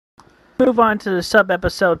move on to the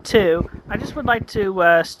sub-episode 2, I just would like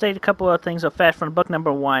to state a couple of things of fact from book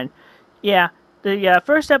number 1. Yeah, the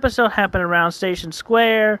first episode happened around Station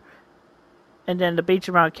Square, and then the beach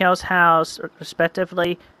around Kel's house,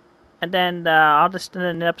 respectively. And then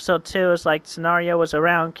in episode 2 is like scenario was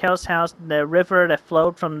around Kel's house, the river that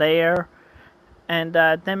flowed from there. And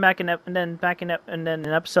then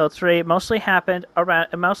in episode 3, it mostly happened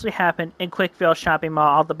in Quickville Shopping Mall,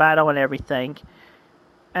 all the battle and everything.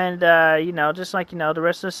 And just like the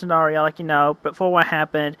rest of the scenario, before what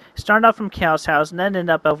happened, it started off from Kel's house and then ended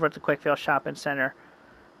up over at the Quickville Shopping Center.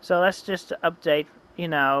 So that's just an update.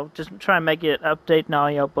 Just try and make it an update in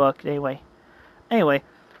audio book anyway.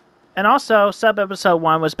 And also sub episode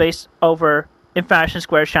 1 was based over in Fashion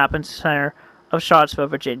Square Shopping Center of Charlottesville,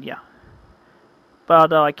 Virginia. But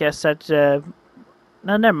although I guess that's no,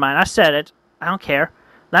 never mind. I said it. I don't care.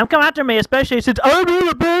 Let them come after me, especially since I'm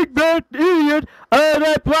a big fat idiot.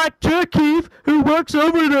 That black turkey who works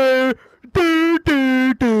over there.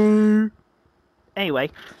 Anyway,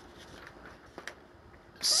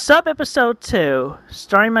 sub episode 2,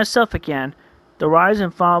 starring myself again, The Rise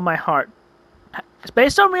and Fall of My Heart. It's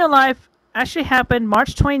based on real life. Actually happened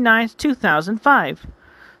March 29th, 2005.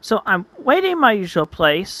 So I'm waiting in my usual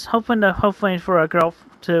place, hoping for a girl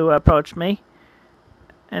to approach me.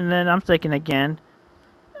 And then I'm thinking again.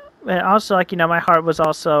 And also, my heart was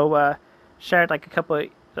also shared like a couple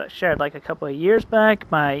of years back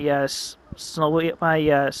by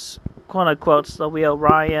quote unquote Slovio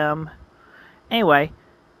Ryan. Anyway,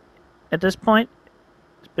 at this point,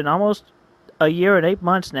 it's been almost a year and 8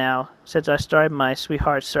 months now since I started my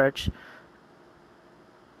sweetheart search.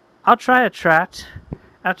 I'll try a tract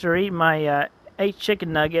after eating my 8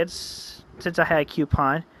 chicken nuggets since I had a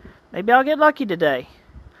coupon. Maybe I'll get lucky today.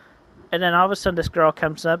 And then all of a sudden this girl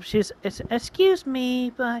comes up. Excuse me,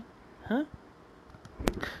 but... Huh?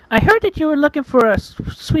 I heard that you were looking for a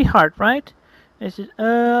sweetheart, right? I said,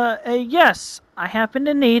 yes. I happen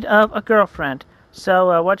in need of a girlfriend.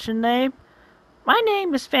 So, what's your name? My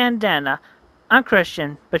name is Fandana. I'm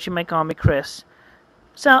Christian, but you may call me Chris.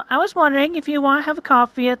 So, I was wondering if you want to have a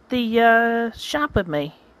coffee at the shop with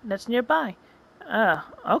me that's nearby.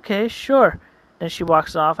 Okay, sure. Then she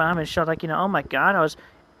walks off, and I'm in shock, oh my god, I was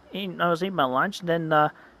eating my lunch, and then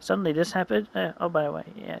suddenly this happened. Oh, by the way,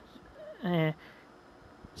 yeah.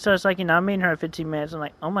 So it's I'm meeting her in 15 minutes, I'm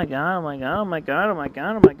like, oh my god, oh my god, oh my god, oh my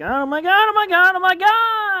god, oh my god, oh my god, oh my god, oh my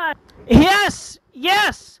god!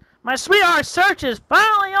 Yes! My sweetheart search is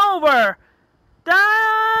finally over!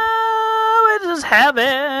 Oh, it is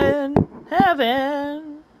heaven!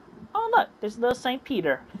 Oh look, there's little St.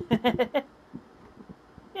 Peter.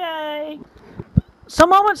 Yay! Some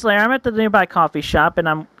moments later, I'm at the nearby coffee shop, and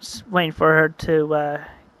I'm waiting for her to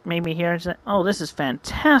meet me here and say, oh, this is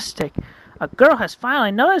fantastic. A girl has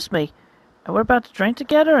finally noticed me. And we're about to drink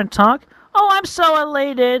together and talk. Oh, I'm so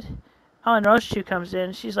elated. Oh, and Roshio comes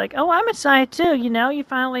in. She's like, oh, I'm excited too. You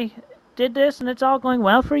finally did this and it's all going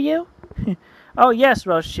well for you? Oh, yes,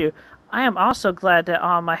 Roshio. I am also glad that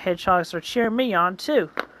all my hedgehogs are cheering me on too.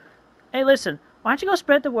 Hey, listen, why don't you go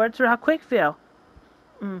spread the word throughout Quickville?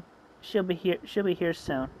 She'll be here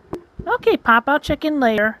soon. Okay, Pop, I'll check in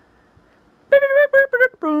later.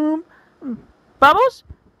 Bubbles?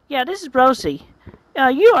 Yeah, this is Rosie.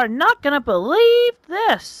 You are not gonna believe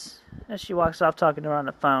this. As she walks off talking to her on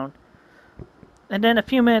the phone. And then a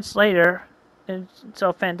few minutes later, and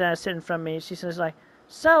so Fandana's sitting in front of me, she says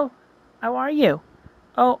so, how are you?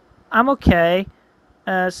 Oh, I'm okay.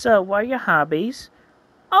 So, what are your hobbies?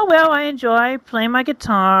 Oh, well, I enjoy playing my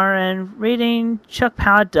guitar and reading Chuck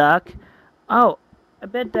Palahniuk. Oh, I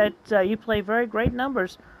bet that you play very great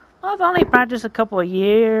numbers. Well, I've only practiced a couple of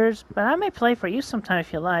years, but I may play for you sometime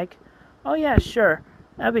if you like. Oh, yeah, sure.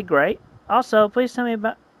 That'd be great. Also, please tell me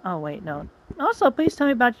about... Oh, wait, no. Also, please tell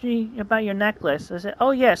me about your necklace. I said,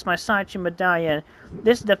 oh, yes, my Sanity medallion.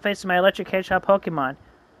 This is the face of my electric hedgehog Pokemon.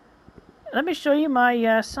 Let me show you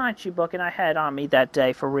my Sanity book, and I had it on me that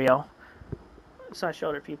day, for real. So I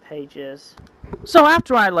showed her a few pages. So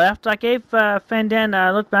after I left, I gave Fandana,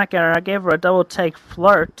 I looked back at her, I gave her a double-take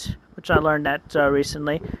flirt, which I learned that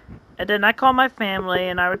recently. And then I called my family,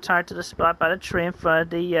 and I retired to the spot by the tree in front of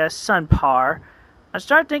the Sun Par. I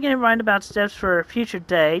started thinking and writing about steps for future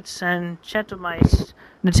dates, and checked with my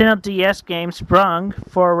Nintendo DS game Sprung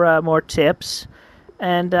for more tips.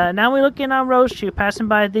 And now we're looking on Roshio, passing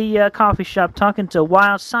by the coffee shop, talking to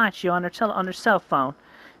Wild Sancho on her cell phone.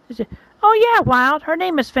 She said, oh yeah, Wild, her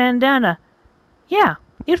name is Fandana. Yeah,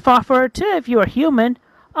 you'd fall for her too if you were human.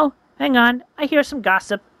 Oh, hang on, I hear some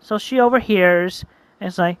gossip. So she overhears, and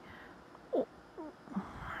it's like,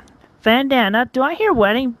 Vandana, do I hear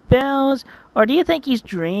wedding bells, or do you think he's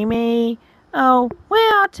dreamy? Oh,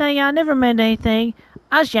 well, I'll tell you, I never meant anything.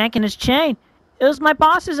 I was yanking his chain. It was my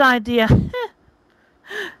boss's idea.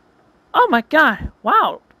 Oh my god,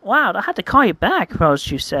 wow, I had to call you back, Rose,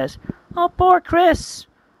 says. Oh, poor Chris.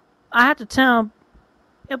 I had to tell him.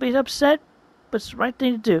 He'll be upset, but it's the right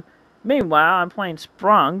thing to do. Meanwhile, I'm playing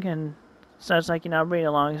Sprung, and sounds like you're not reading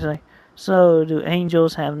along. It's like, so, do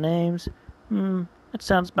angels have names? That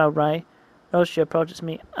sounds about right. Rosie approaches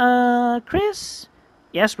me. Chris?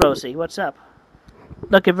 Yes, Rosie, what's up?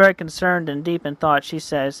 Looking very concerned and deep in thought, she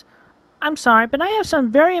says, I'm sorry, but I have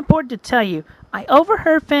something very important to tell you. I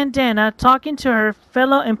overheard Vandana talking to her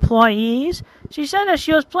fellow employees. She said that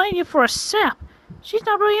she was playing you for a sap. She's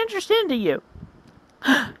not really interested in you.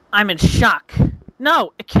 I'm in shock.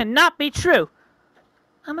 No, it cannot be true.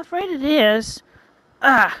 I'm afraid it is.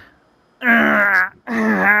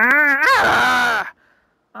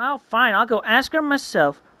 Oh, fine, I'll go ask her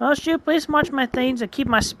myself. Roshu, please watch my things and keep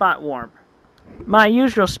my spot warm. My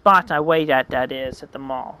usual spot I wait at, that is, at the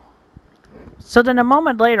mall. So then a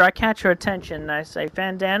moment later, I catch her attention and I say,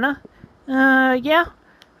 Vandana? Yeah?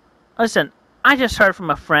 Listen, I just heard from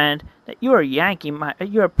a friend that you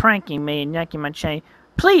are pranking me and yanking my chain.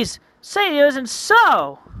 Please, say it isn't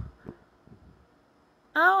so!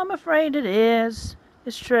 Oh, I'm afraid it is.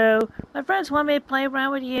 It's true. My friends want me to play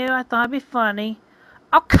around with you. I thought it'd be funny.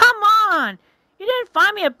 Oh, come on! You didn't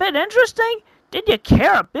find me a bit interesting? Did you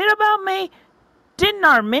care a bit about me? Didn't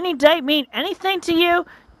our mini date mean anything to you?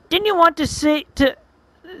 Didn't you want to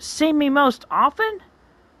see me most often?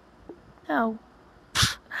 No.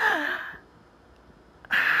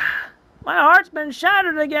 My heart's been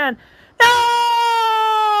shattered again. No!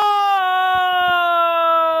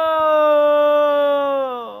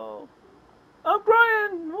 I'm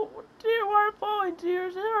crying. Dear, why are falling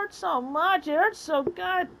tears? It hurts so much. It hurts so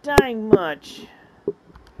god dang much.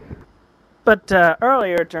 But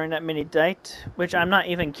earlier during that mini date, which I'm not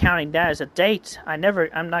even counting that as a date. I'm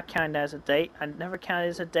not counting that as a date. I never counted it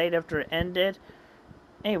as a date after it ended.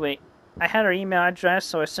 Anyway, I had her email address,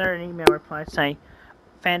 so I sent her an email reply saying,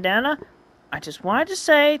 Vandana, I just wanted to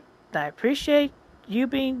say that I appreciate you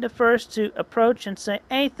being the first to approach and say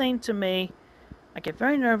anything to me. I get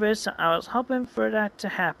very nervous, and I was hoping for that to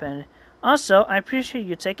happen. Also, I appreciate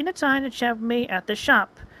you taking the time to chat with me at the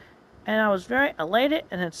shop. And I was very elated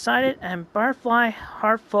and excited and butterfly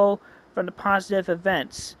heartful from the positive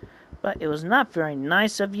events. But it was not very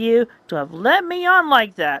nice of you to have led me on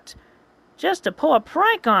like that, just to pull a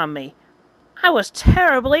prank on me. I was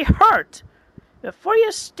terribly hurt. Before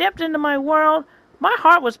you stepped into my world, my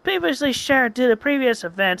heart was previously shattered due to previous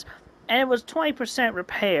events, and it was 20%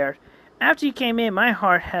 repaired. After you came in, my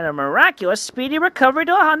heart had a miraculous speedy recovery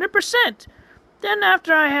to 100%. Then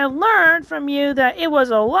after I had learned from you that it was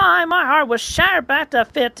a lie, my heart was shattered back to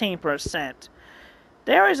 15%.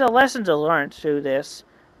 There is a lesson to learn through this.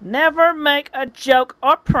 Never make a joke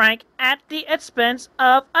or prank at the expense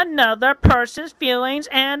of another person's feelings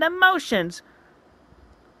and emotions.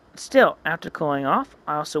 Still, after cooling off,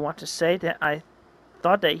 I also want to say that I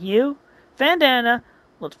thought that you, Vandana,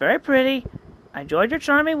 looked very pretty. I enjoyed your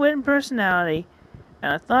charming wit and personality,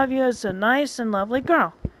 and I thought of you as a nice and lovely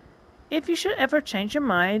girl. If you should ever change your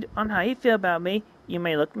mind on how you feel about me, you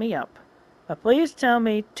may look me up. But please tell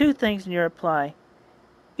me 2 things in your reply.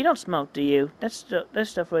 You don't smoke, do you? That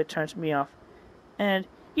stuff really turns me off. And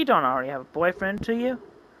you don't already have a boyfriend, do you?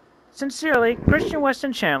 Sincerely, Christian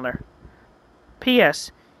Weston Chandler.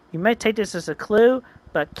 P.S. You may take this as a clue,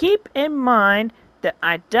 but keep in mind that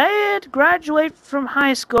I did graduate from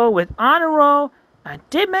high school with honor roll. I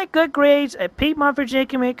did make good grades at Piedmont, Virginia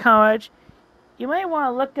Community College. You may want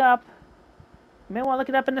to look it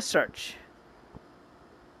up in the search.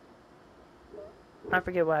 I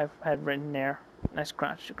forget what I had written there. Nice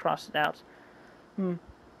cross it out.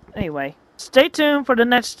 Anyway, stay tuned for the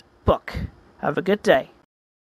next book. Have a good day.